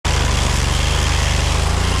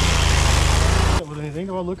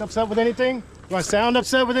I look upset with anything? Do I sound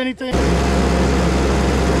upset with anything?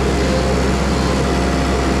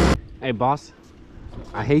 Hey boss,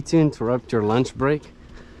 I hate to interrupt your lunch break,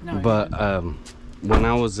 but when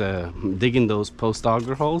I was digging those post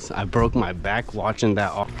auger holes, I broke my back watching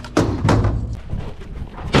that.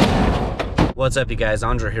 What's up, you guys?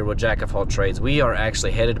 Andre here with Jack of All Trades. We are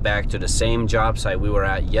actually headed back to the same job site we were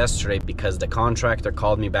at yesterday because the contractor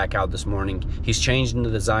called me back out this morning. He's changing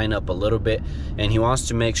the design up a little bit and he wants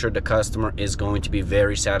to make sure the customer is going to be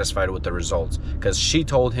very satisfied with the results, because she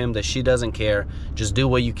told him that she doesn't care, just do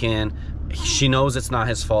what you can. She knows it's not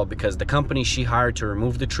his fault because the company she hired to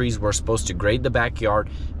remove the trees were supposed to grade the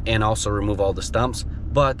backyard and also remove all the stumps,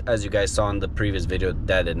 but as you guys saw in the previous video,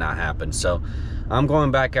 that did not happen. So I'm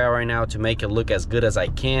going back out right now to make it look as good as I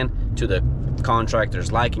can to the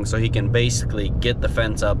contractor's liking, so he can basically get the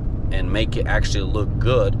fence up and make it actually look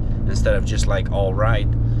good instead of just like all right.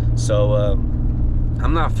 So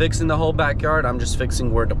I'm not fixing the whole backyard, I'm just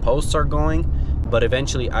fixing where the posts are going. But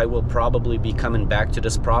eventually I will probably be coming back to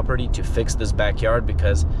this property to fix this backyard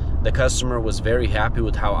because the customer was very happy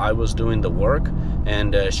with how I was doing the work,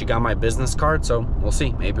 and she got my business card, so we'll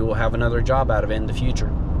see. Maybe we'll have another job out of it in the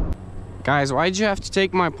future. Guys, why'd you have to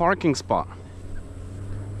take my parking spot?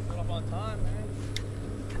 Got up on time, man.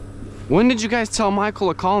 When did you guys tell Michael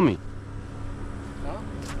to call me? Huh?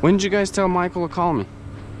 When did you guys tell Michael to call me?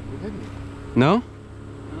 We didn't. No? No,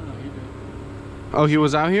 he did. Oh, he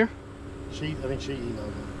was out here? I think she emailed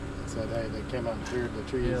him and said, hey, they came out and cleared the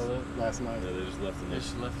trees last night. Yeah, they just left them. They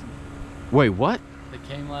just left them. Wait, what? They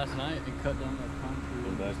came last night and cut down that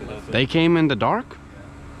concrete. They came in the dark? Yeah.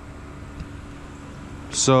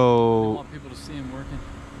 They So... want people to see him working.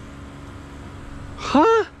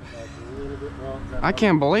 Huh? I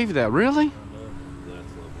can't believe that. Really?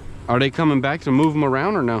 Are they coming back to move them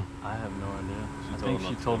around or no? I have no idea. I think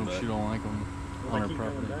she told him she don't like them on her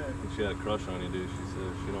property. She had a crush on you, dude. She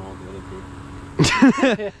said she don't want the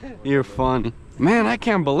other poop. You're funny. Man, I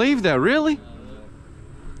can't believe that. Really?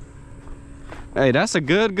 Hey, that's a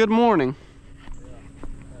good morning.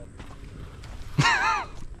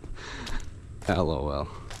 LOL.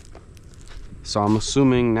 So I'm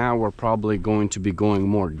assuming now we're probably going to be going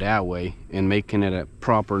more that way and making it a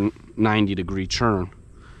proper 90-degree turn.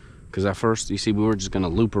 Because at first, you see, we were just going to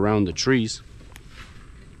loop around the trees.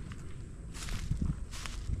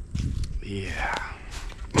 Yeah.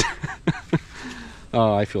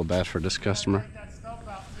 Oh, I feel bad for this customer.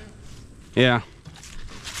 Yeah.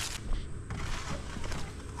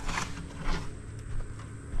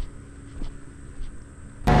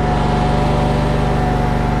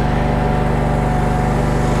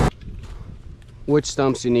 Which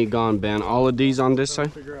stumps you need gone, Ben? All of these on this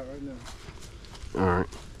side? Figure out right now. All right.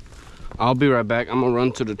 I'll be right back. I'm gonna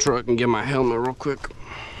run to the truck and get my helmet real quick.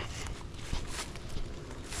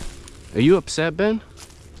 Are you upset, Ben?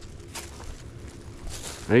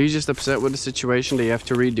 Are you just upset with the situation that you have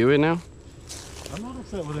to redo it now? I'm not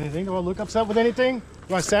upset with anything. Do I look upset with anything?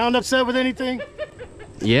 Do I sound upset with anything?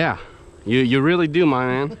 Yeah, you really do, my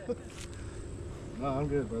man. No, I'm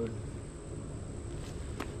good, brother.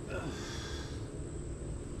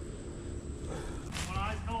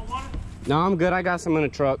 No, I'm good. I got some in the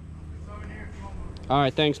truck. All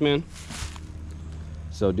right, thanks, man.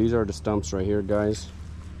 So these are the stumps right here, guys.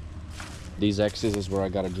 These X's is where I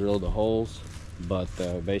got to drill the holes, but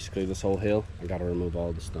basically this whole hill, I got to remove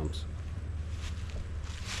all the stumps.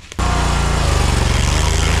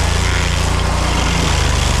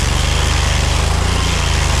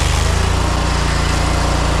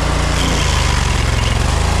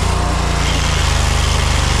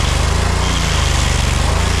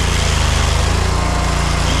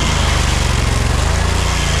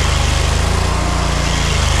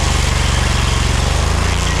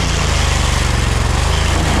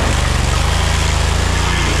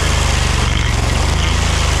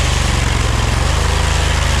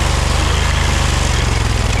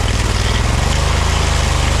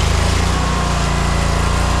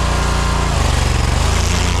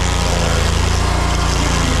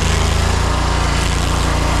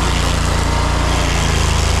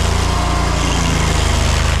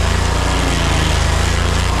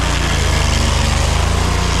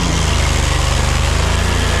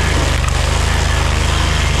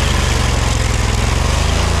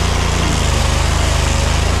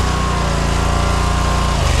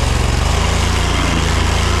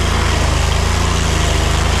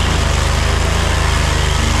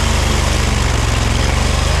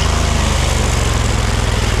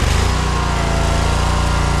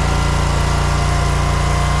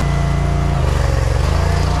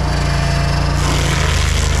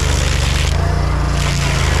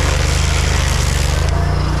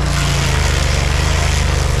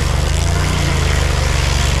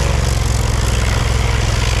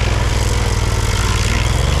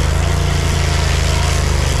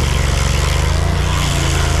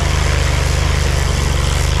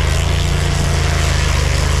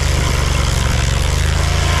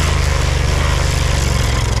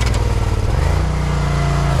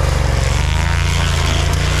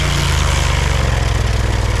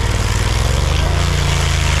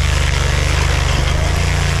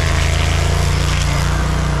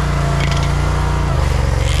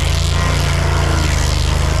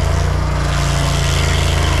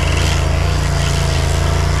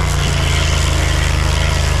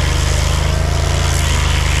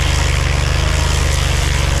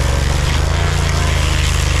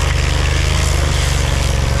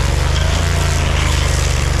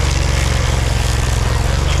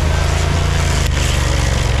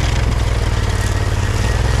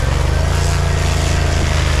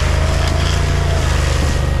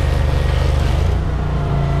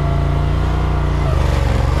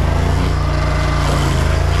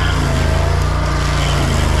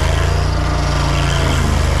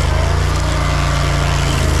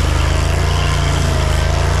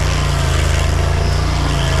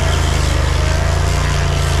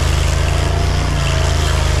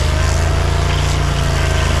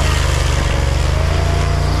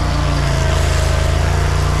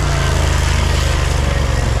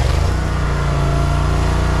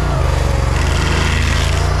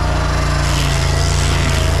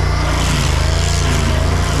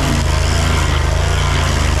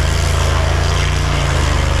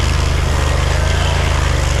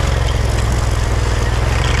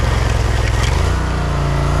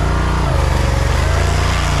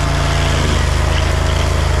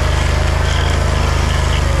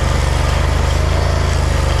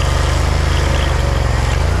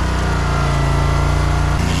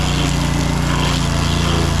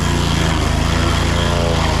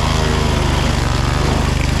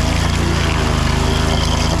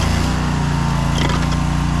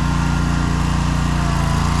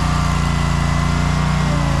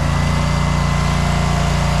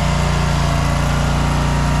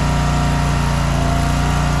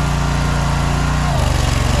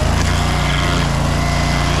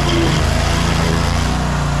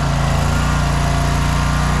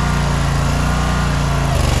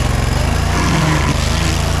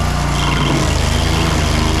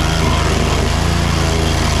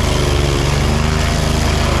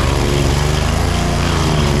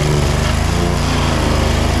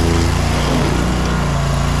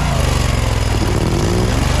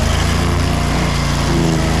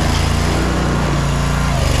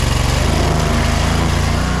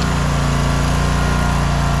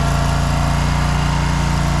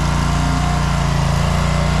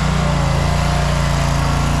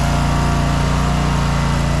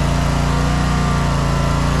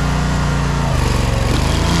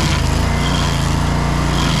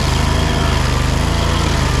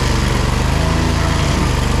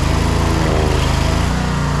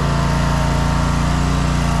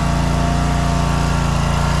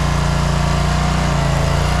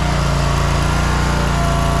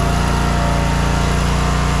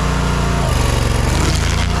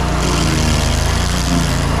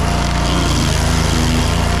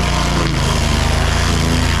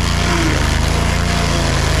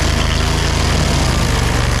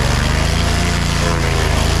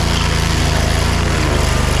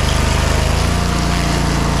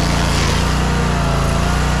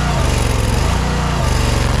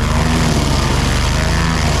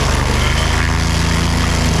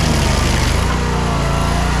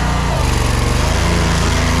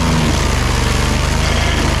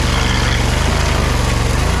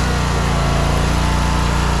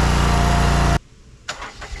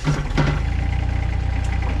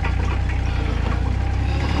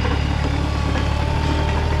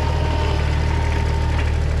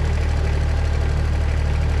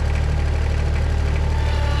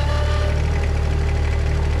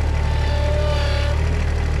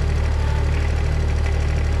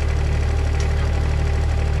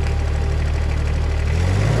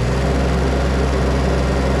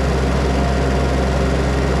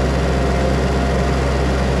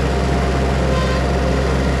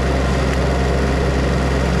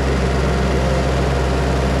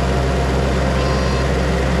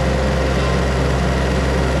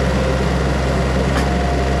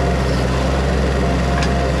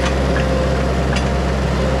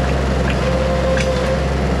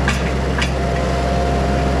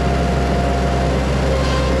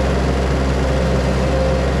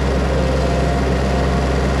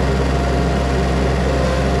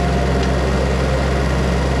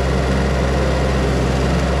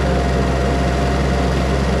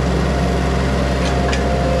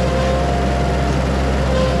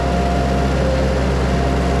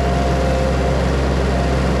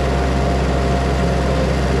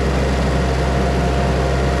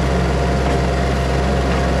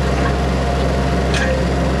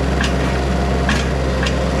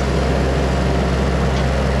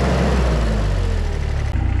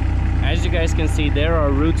 as you guys can see, there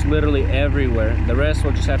are roots literally everywhere. The rest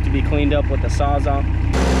will just have to be cleaned up with the Sawzall.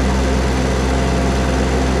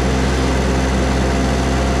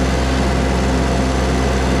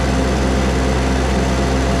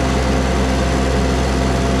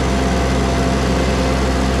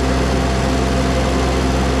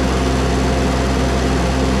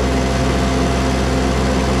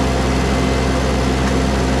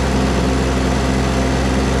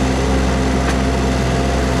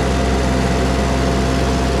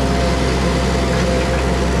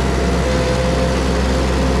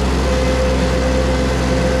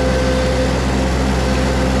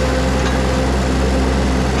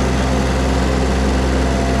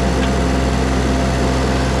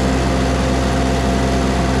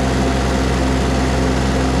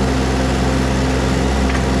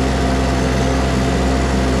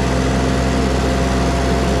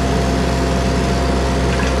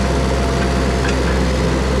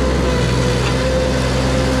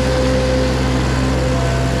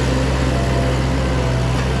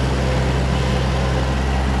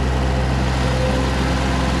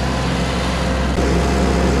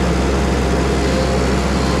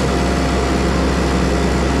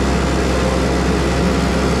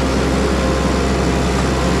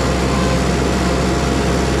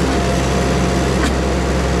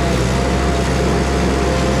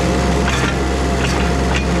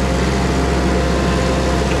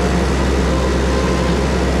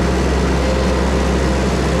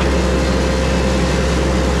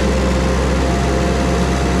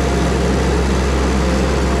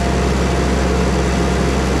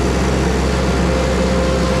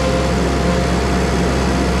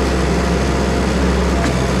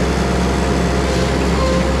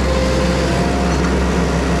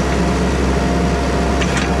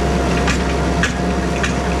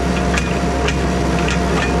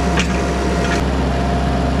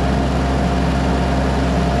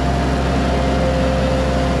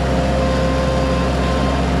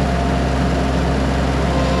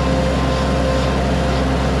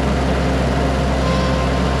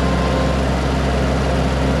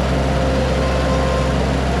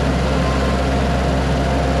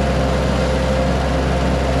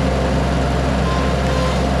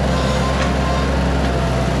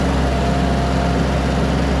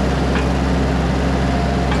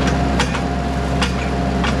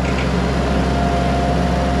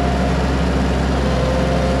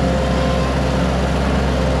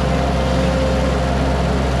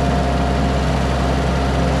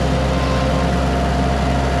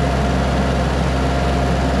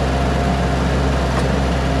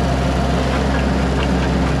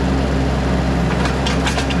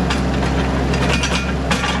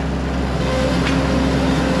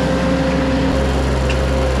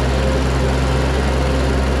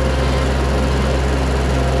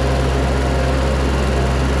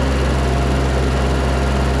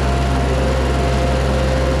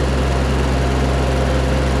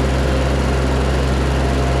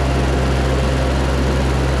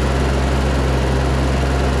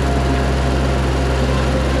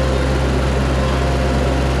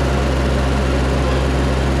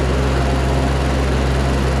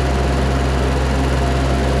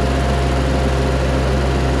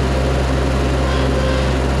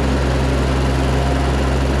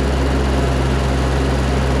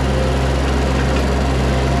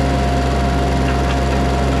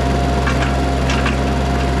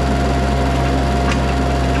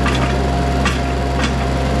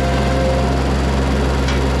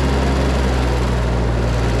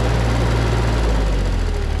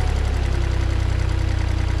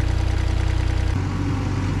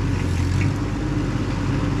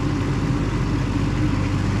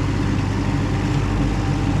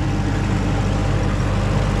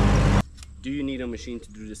 need a machine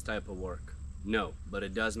to do this type of work? No, but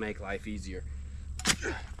it does make life easier.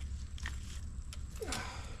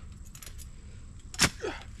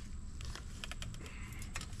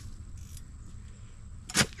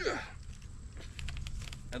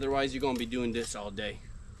 Otherwise, you're gonna be doing this all day.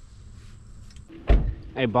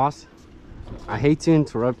 Hey boss, I hate to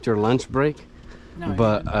interrupt your lunch break,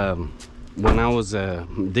 but when I was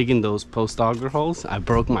digging those post auger holes, I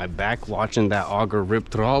broke my back watching that auger rip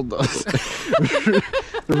through all those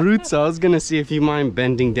roots. I was gonna see if you mind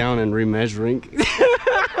bending down and remeasuring.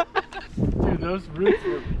 Dude, those roots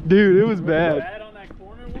were... Dude, it was bad. On that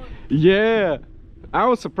corner one? Yeah, I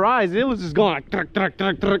was surprised. It was just going like truck, truck,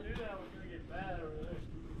 truck, truck.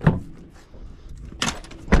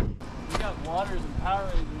 Waters and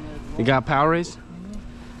Powerades in there. You got Powerades?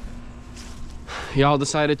 Y'all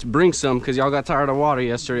decided to bring some because y'all got tired of water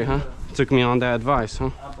yesterday, huh? Took me on that advice, huh?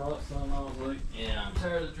 I brought some. I was like, yeah, I'm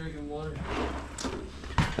tired of drinking water.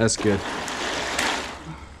 That's good.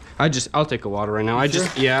 I'll take a water right now.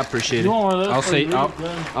 Yeah, I appreciate it.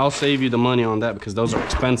 I'll save you the money on that because those are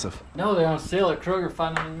expensive. No, they're on sale at Kroger,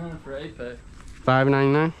 $5.99 for an 8-pack.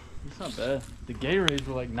 $5.99? It's not bad. The Gatorades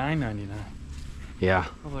were like $9.99. Yeah.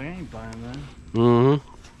 I was like, I ain't buying that.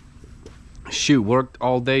 Mm-hmm. Shoot, worked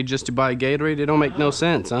all day just to buy a Gatorade? It don't make no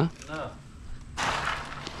sense, huh? No.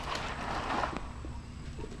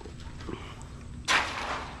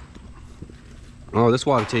 Oh, this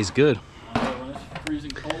water tastes good. When it's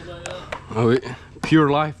freezing cold like that. Oh, Pure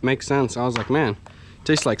Life makes sense. I was like, man, it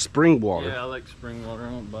tastes like spring water. Yeah, I like spring water. I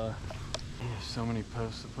don't buy. Yeah, so many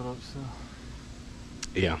posts to put up still.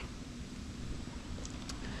 Yeah.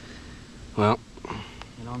 Well.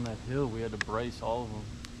 And on that hill, we had to brace all of them.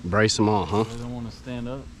 Brace them all, huh? They don't want to stand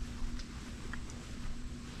up.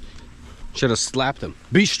 Should have slapped them.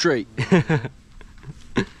 Be straight.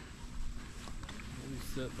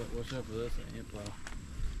 Watch out for this, an ant pile.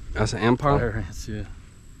 That's an ant pile? Fire ants, yeah.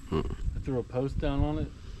 I threw a post down on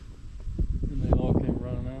it, and they all came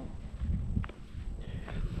running out.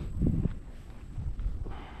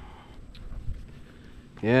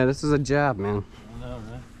 Yeah, this is a job, man. I know,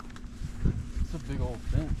 right? It's a big old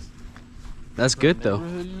fence. That's good, though.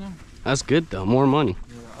 You know? That's good, though. More money.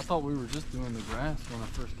 Yeah, I thought we were just doing the grass when I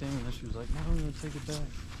first came, and then she was like, no, I'm going to take it back.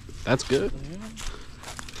 That's good. Like,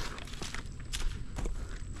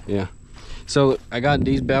 Yeah. So I got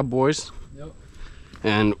these bad boys. Yep.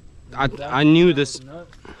 And I knew this.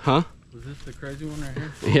 Huh? Was this the crazy one right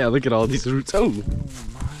here? Yeah, look at all these roots. Oh, my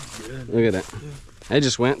goodness. look at that. I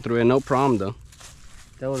just went through it, no problem though.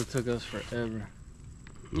 That would have took us forever.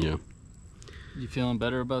 Yeah. You feeling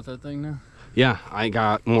better about that thing now? Yeah, I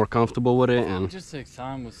got more comfortable with it, and It just takes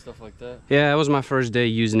time with stuff like that. yeah, it was my first day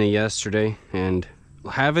using it yesterday, and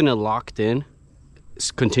having it locked in,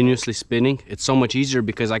 continuously spinning, it's so much easier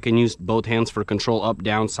because I can use both hands for control, up,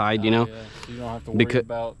 down, side, you know. Yeah. So you don't have to worry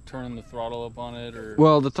about turning the throttle up on it, or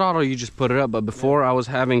well, the throttle you just put it up, but before I was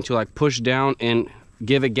having to like push down and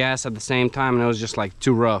give it gas at the same time, and it was just like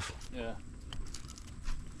too rough. Yeah.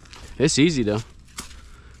 It's easy though,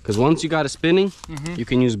 because once you got it spinning, you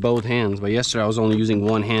can use both hands. But yesterday I was only using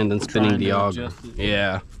one hand and spinning the auger.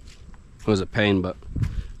 Yeah, it was a pain, but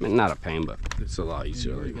I mean, not a pain, but it's a lot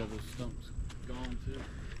easier. You got those stumps gone too.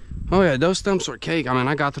 Oh yeah, those stumps were cake. I mean,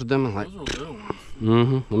 I got through them in like. Those are little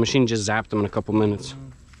ones. The machine just zapped them in a couple minutes.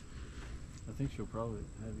 I think she'll probably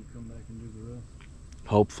have you come back and do the rest.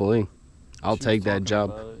 Hopefully, I'll take that job.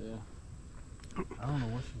 I don't know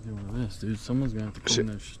what she's doing with this, dude. Someone's gonna have to clean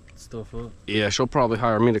that stuff up. Yeah, she'll probably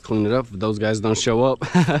hire me to clean it up if those guys don't show up.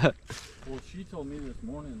 Well, she told me this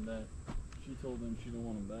morning that she told them she don't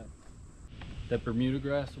want them back. That Bermuda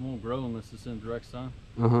grass won't grow unless it's in direct sun.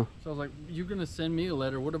 So I was like, you're gonna send me a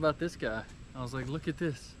letter. What about this guy? I was like, look at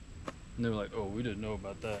this. And they were like, oh, we didn't know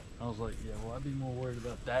about that. I was like, yeah, well, I'd be more worried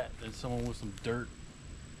about that than someone with some dirt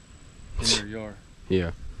in their yard.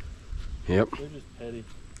 Yeah. Yep. They're just petty.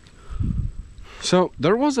 So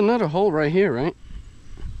there was another hole right here, right?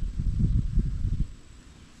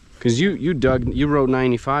 Because you wrote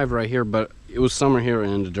 95 right here, but it was summer here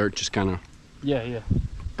and the dirt just kind of. Yeah.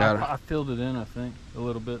 I filled it in, I think, a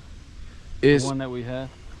little bit. The one that we had,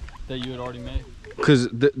 that you had already made. Because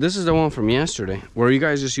this is the one from yesterday. Were you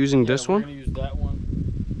guys just using this one? We're gonna use that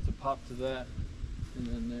one to pop to that, and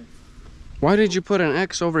then there. Why did you put an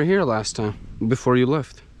X over here last time before you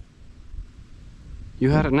left? You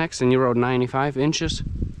had an X and you wrote 95 inches?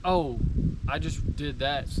 Oh, I just did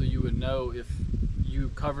that so you would know if you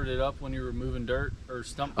covered it up when you were moving dirt or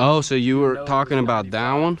stump. Oh, so you were talking about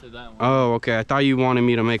that one? Oh, okay. I thought you wanted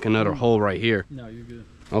me to make another hole right here. No, you're good.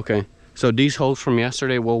 Okay. So these holes from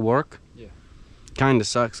yesterday will work? Yeah. Kind of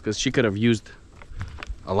sucks because she could have used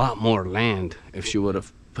a lot more land if she would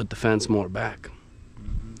have put the fence more back.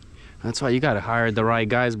 That's why you got to hire the right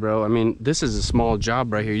guys, bro. I mean, this is a small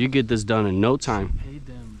job right here. You get this done in no time. She paid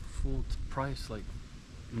them full price like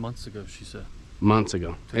months ago, she said. Months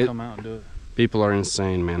ago. To come out and do it. People are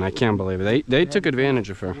insane, man. I can't believe it. They took advantage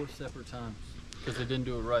of her. 4 separate times because they didn't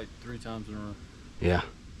do it right 3 times in a row. Yeah.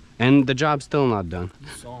 And the job's still not done. You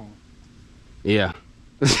saw them. Yeah.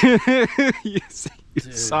 you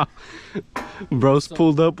saw. Bros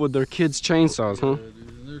pulled up with their kids' chainsaws, huh? Yeah,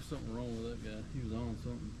 dude. There's something wrong with that guy. He was on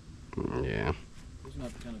something. Yeah. Those are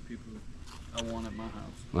not the kind of people I want at my house.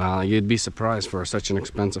 Well, you'd be surprised for such an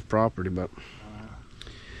expensive property, but.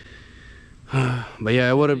 But yeah,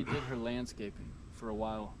 I would have. She did her landscaping for a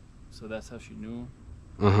while, so that's how she knew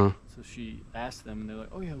them. So she asked them, and they're like,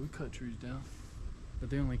 "Oh yeah, we cut trees down," but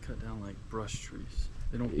they only cut down like brush trees.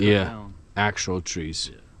 They don't cut down actual trees.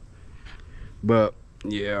 Yeah. But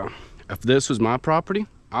yeah, if this was my property,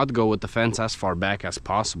 I'd go with the fence as far back as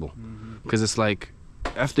possible. Because it's like,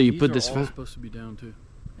 after you put this fence... supposed to be down too.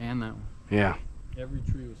 And that one. Yeah. Every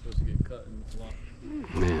tree was supposed to get cut in this lot.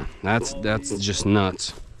 Man, that's just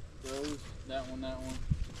nuts. Those, that one,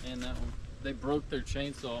 and that one. They broke their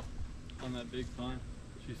chainsaw on that big pine,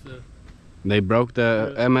 she said. They broke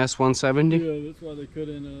the MS170? Yeah, that's why they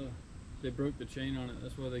couldn't, they broke the chain on it.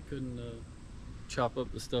 That's why they couldn't chop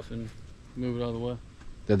up the stuff and move it out of the way.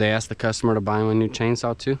 Did they ask the customer to buy him a new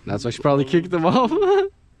chainsaw too? That's why she probably kicked them off.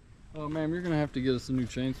 Oh, ma'am, you're going to have to get us a new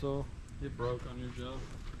chainsaw. It broke on your job.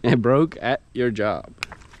 It broke at your job.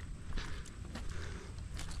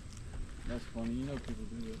 That's funny. You know people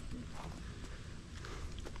do that too.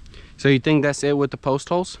 So you think that's it with the post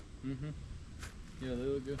holes? Mm-hmm. Yeah, they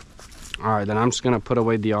look good. All right, then I'm just going to put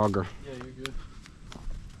away the auger. Yeah, you're good.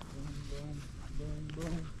 Boom, boom, boom,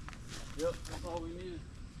 boom. Yep, that's all we needed.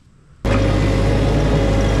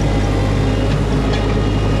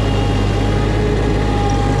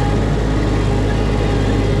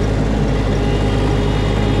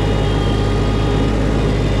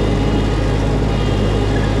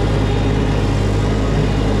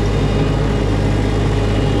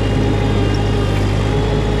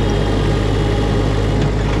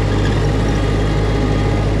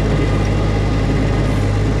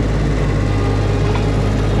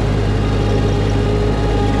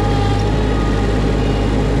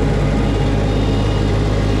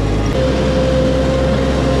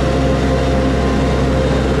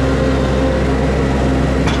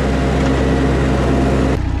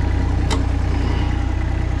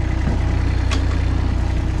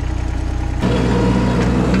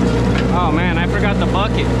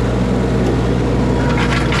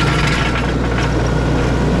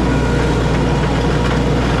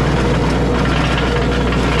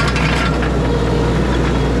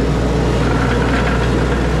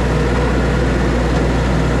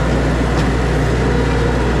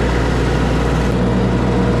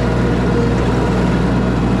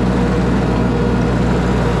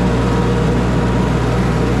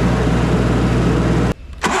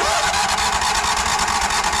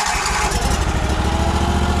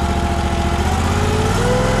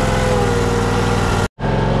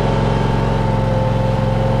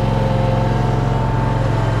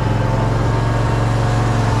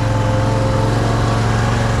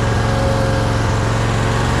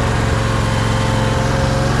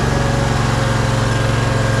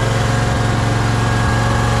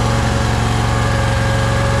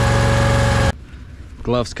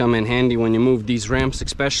 Gloves come in handy when you move these ramps,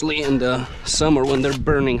 especially in the summer when they're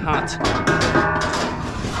burning hot.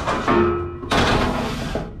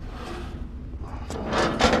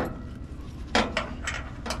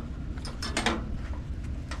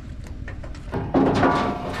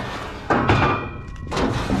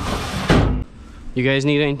 You guys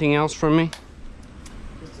need anything else from me?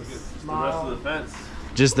 Just the rest of the fence.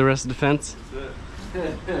 Just the rest of the fence?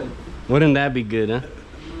 That's it. Wouldn't that be good, huh?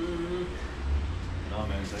 No,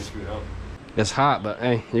 man, thanks for your help. It's hot, but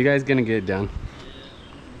hey, you guys gonna get it done.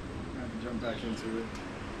 I have to jump back into it.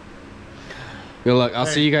 Good luck. I'll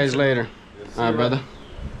see you guys later. Yes, All right, brother.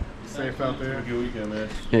 Be safe out there. Have a good weekend, man.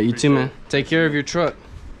 Yeah, you too, man. Take care of your truck.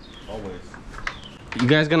 Always. You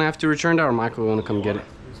guys gonna have to return that, or Michael gonna come get it?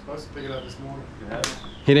 We were supposed to pick it up this morning.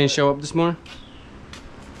 He didn't show up this morning?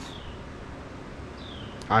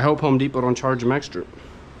 I hope Home Depot don't charge him extra. He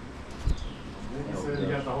said he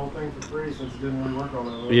got the whole thing for free since it didn't really work on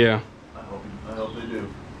that road. Yeah. I hope they do.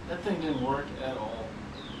 That thing didn't work at all.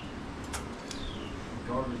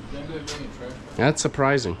 Garbage. That good thing in trash. That's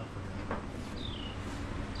surprising.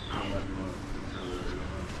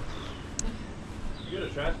 You got a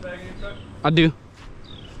trash bag in your truck? I do.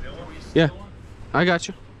 Steal one? Yeah. I got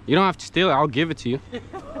you. You don't have to steal it. I'll give it to you. Feel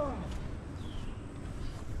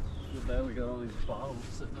bad we got all these bottles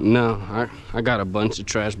sitting up. No, I got a bunch of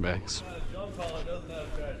trash bags.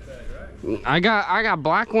 I got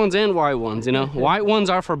black ones and white ones, you know. White ones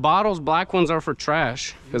are for bottles, black ones are for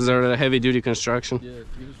trash because they're the heavy duty construction. Yeah,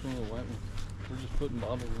 give us one of the white ones. We're just putting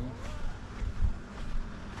bottles in.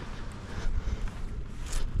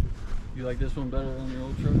 You like this one better than your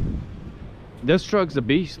old truck? This truck's a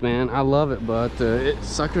beast, man. I love it, but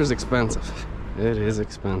sucker's expensive. It is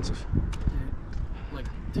expensive. Like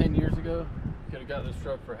 10 years ago, you could have got this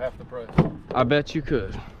truck for half the price. I bet you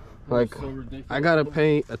could. Like, So ridiculous. I gotta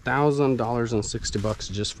pay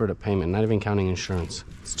 $1,000.60 just for the payment, not even counting insurance.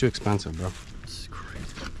 It's too expensive, bro. This is crazy.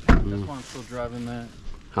 That's why I'm still driving that.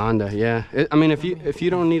 Honda, yeah. I mean, if you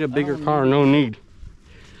don't need a bigger car, no need.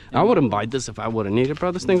 I wouldn't buy this if I wouldn't need it,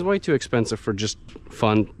 bro. This thing's way too expensive for just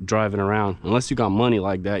fun driving around. Unless you got money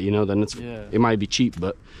like that, you know, then it might be cheap,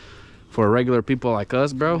 but For regular people like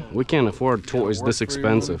us, bro, Yeah. we can't afford toys work this for your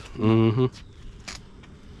expensive. Yeah.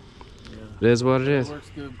 It is what it It is.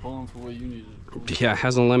 works good pulling for what you need it to pull. Yeah, it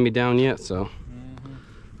hasn't let me down yet, so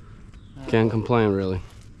can't complain really.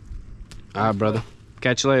 All right, brother.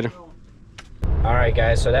 Catch you later. All right,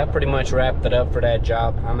 guys, so that pretty much wrapped it up for that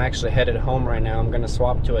job. I'm actually headed home right now. I'm gonna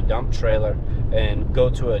swap to a dump trailer and go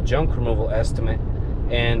to a junk removal estimate.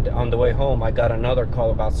 And on the way home, I got another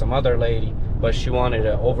call about some other lady, but she wanted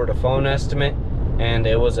an over the phone estimate, and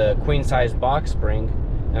it was a queen size box spring,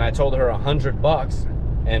 and I told her $100,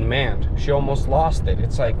 and man, she almost lost it.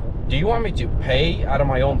 It's like, do you want me to pay out of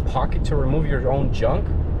my own pocket to remove your own junk?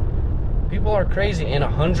 People are crazy, and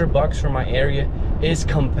 $100 for my area is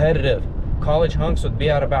competitive. College hunks would be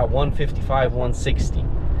at about 155, 160.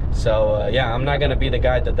 So yeah, I'm not gonna be the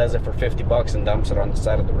guy that does it for 50 bucks and dumps it on the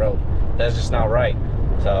side of the road. That's just not right.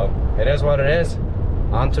 So it is what it is.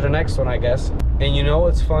 On to the next one, I guess. And you know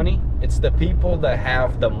what's funny? It's the people that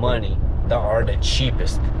have the money that are the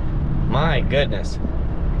cheapest. My goodness.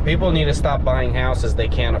 People need to stop buying houses they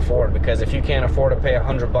can't afford, because if you can't afford to pay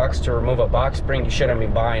 $100 to remove a box spring, you shouldn't be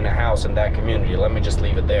buying a house in that community. Let me just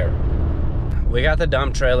leave it there. We got the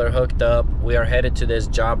dump trailer hooked up. We are headed to this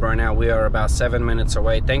job right now. We are about 7 minutes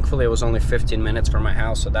away. Thankfully, it was only 15 minutes from my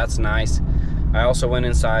house, so that's nice. I also went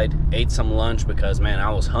inside, ate some lunch, because man, I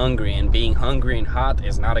was hungry, and being hungry and hot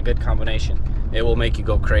is not a good combination. It will make you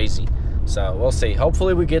go crazy. So we'll see.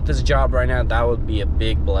 Hopefully we get this job right now. That would be a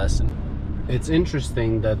big blessing. It's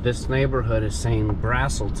interesting that this neighborhood is saying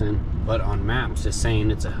Braselton, but on maps it's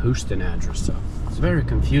saying it's a Houston address, so it's very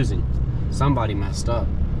confusing. Somebody messed up.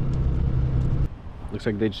 Looks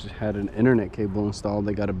like they just had an internet cable installed.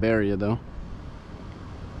 They got to bury it though.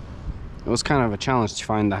 It was kind of a challenge to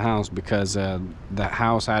find the house, because the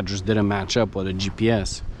house address didn't match up with a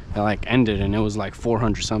GPS. It like ended and it was like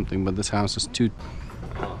 400 something, but this house is 2.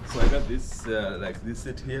 So I got this, like this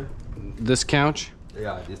seat here. This couch?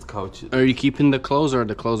 Yeah, this couch. Are you keeping the clothes, or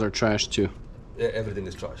the clothes are trash too? Everything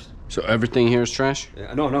is trashed. So everything here is trash?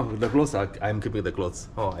 No, the clothes are, I'm keeping the clothes.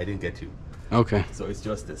 Oh, I didn't get you. Okay. So it's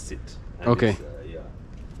just the seat. And Okay. this, yeah.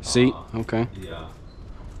 Seat? Okay. Yeah.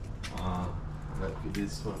 Like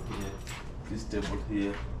this one here, this table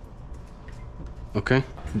here. Okay.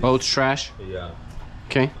 Both trash? Yeah.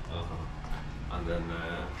 Okay. And then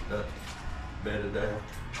that bed there,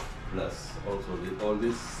 plus also all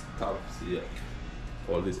these stuffs here,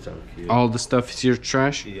 all this junk here. All the stuff is here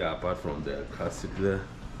trash? Yeah, apart from the car seat there.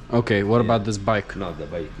 Okay, what about this bike? No, the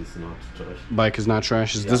bike is not trash. Bike is not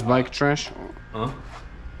trash. Is this bike trash? Huh?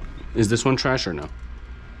 Is this one trash or no?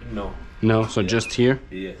 No. No, so just here?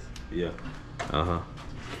 Yes. Yeah.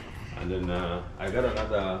 And then I got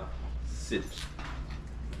another seat.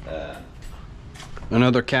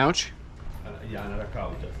 Another couch? Yeah, another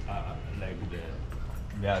couch. Like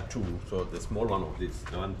there are 2. So the small one of this,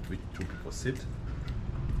 the one with 2 people sit.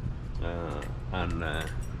 And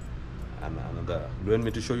another. Do you want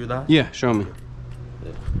me to show you that? Yeah, show me.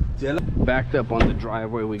 Yeah. Backed up on the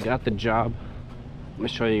driveway, we got the job. Let me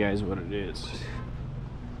show you guys what it is.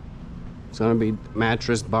 It's gonna be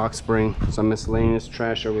mattress, box spring, some miscellaneous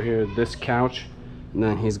trash over here, this couch, and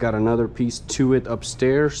then he's got another piece to it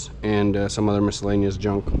upstairs, and some other miscellaneous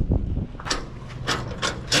junk.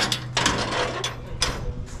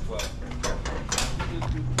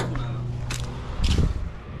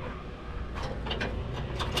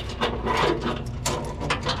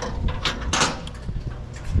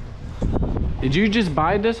 Did you just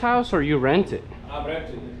buy this house or you rent it? I'm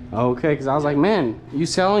renting it. Okay, because I was like, man, you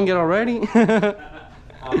selling it already? I'm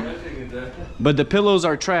renting it. But the pillows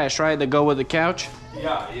are trash, right? That go with the couch?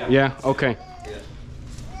 Yeah. Yeah, okay.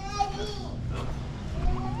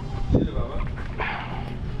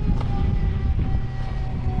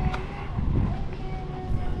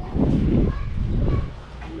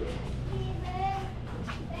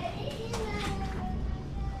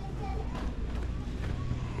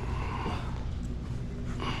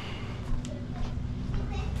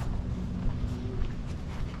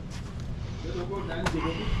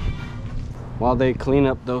 While they clean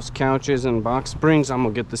up those couches and box springs, I'm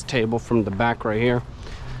gonna get this table from the back right here.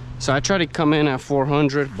 So I tried to come in at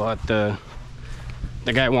 400, but the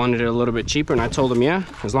guy wanted it a little bit cheaper, and I told him, yeah,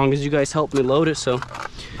 as long as you guys help me load it. So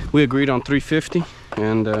we agreed on 350,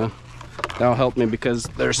 and that'll help me because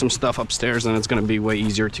there's some stuff upstairs, and it's gonna be way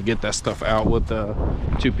easier to get that stuff out with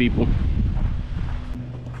 2 people.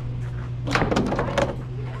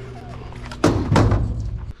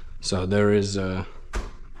 So there is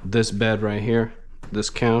this bed right here, this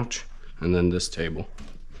couch, and then this table.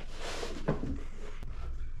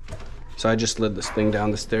 So I just slid this thing down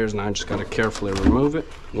the stairs, and I just gotta carefully remove it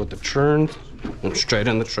with the churn and straight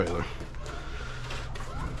in the trailer.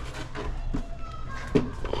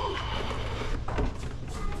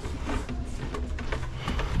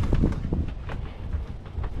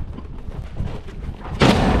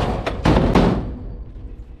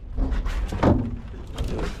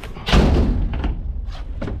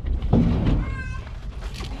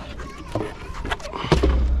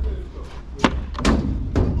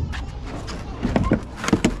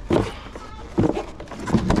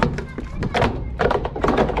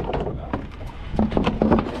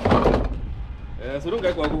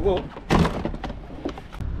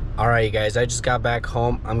 Alright, you guys, I just got back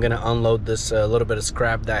home. I'm gonna unload this little bit of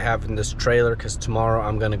scrap that I have in this trailer, because tomorrow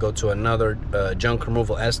I'm gonna go to another junk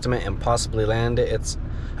removal estimate and possibly land it. It's,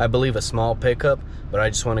 I believe, a small pickup, but I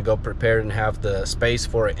just want to go prepared and have the space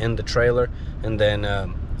for it in the trailer. And then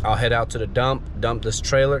I'll head out to the dump this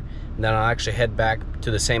trailer, and then I'll actually head back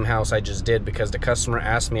to the same house I just did, because the customer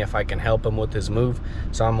asked me if I can help him with his move.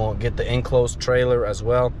 So I'm gonna get the enclosed trailer as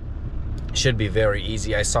well. Should be very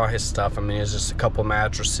easy. I saw his stuff. I mean, it's just a couple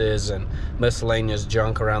mattresses and miscellaneous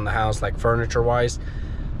junk around the house, like furniture wise.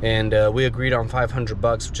 And we agreed on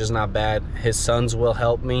 $500, which is not bad. His sons will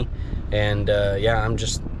help me. And yeah, I'm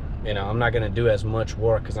just, you know, I'm not gonna do as much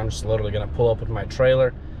work, because I'm just literally gonna pull up with my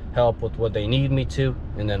trailer, help with what they need me to,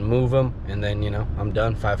 and then move them, and then, you know, I'm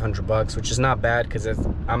done. $500, which is not bad, because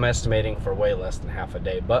I'm estimating for way less than half a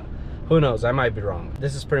day, but who knows, I might be wrong.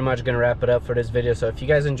 This is pretty much gonna wrap it up for this video. So if you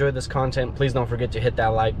guys enjoyed this content, please don't forget to hit that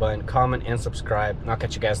like button, comment, and subscribe, and I'll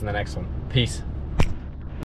catch you guys in the next one. Peace.